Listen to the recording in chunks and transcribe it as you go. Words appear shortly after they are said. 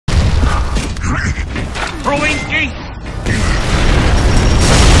Throwing geese!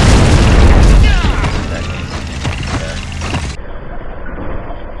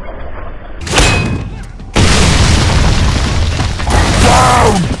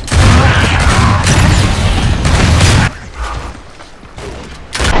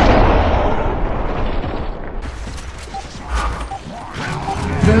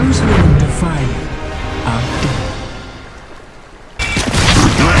 Those who will defy you are dead.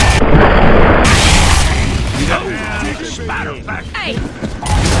 Matter of fact. Hey!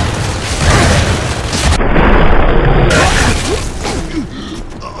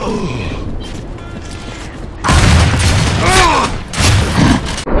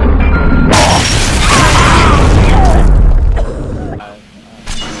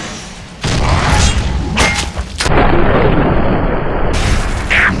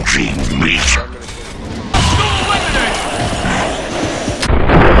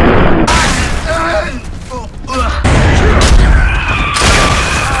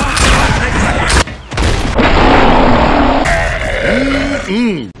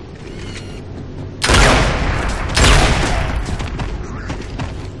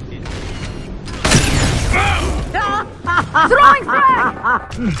 Throwing frag!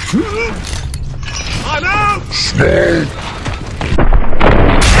 I'm out!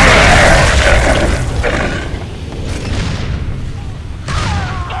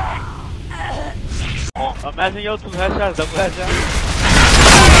 Imagine your 2 headshots, double headshot.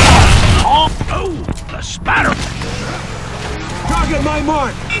 Oh, the spatter! Target my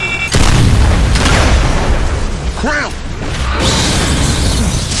mark! Crown!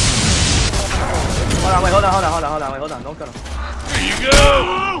 Hold on, wait, hold on, don't kill him. There you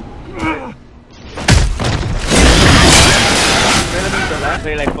go! I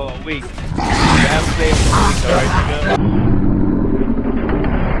play like for a week. I haven't played for a week, alright, nigga.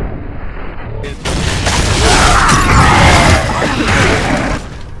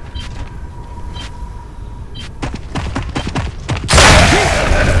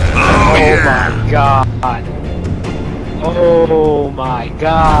 Oh my god. Oh my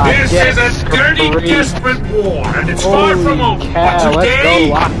god. This Yes, is a dirty, great. desperate war, and it's far from Holy over. cow, But let's today,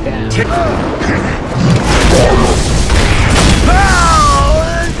 go lockdown.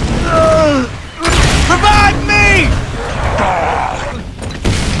 revive me!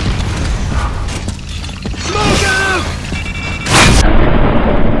 Smoke out!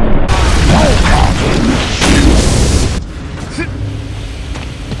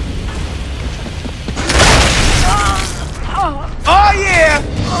 Oh yeah!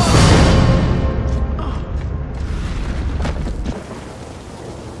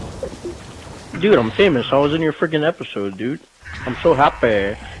 Dude, I'm famous. I was in your freaking episode, dude. I'm so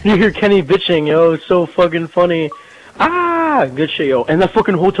happy. You hear Kenny bitching, yo. It's so fucking funny. Ah, good shit, yo. And that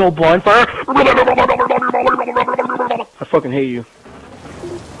fucking hotel blind fire. I fucking hate you.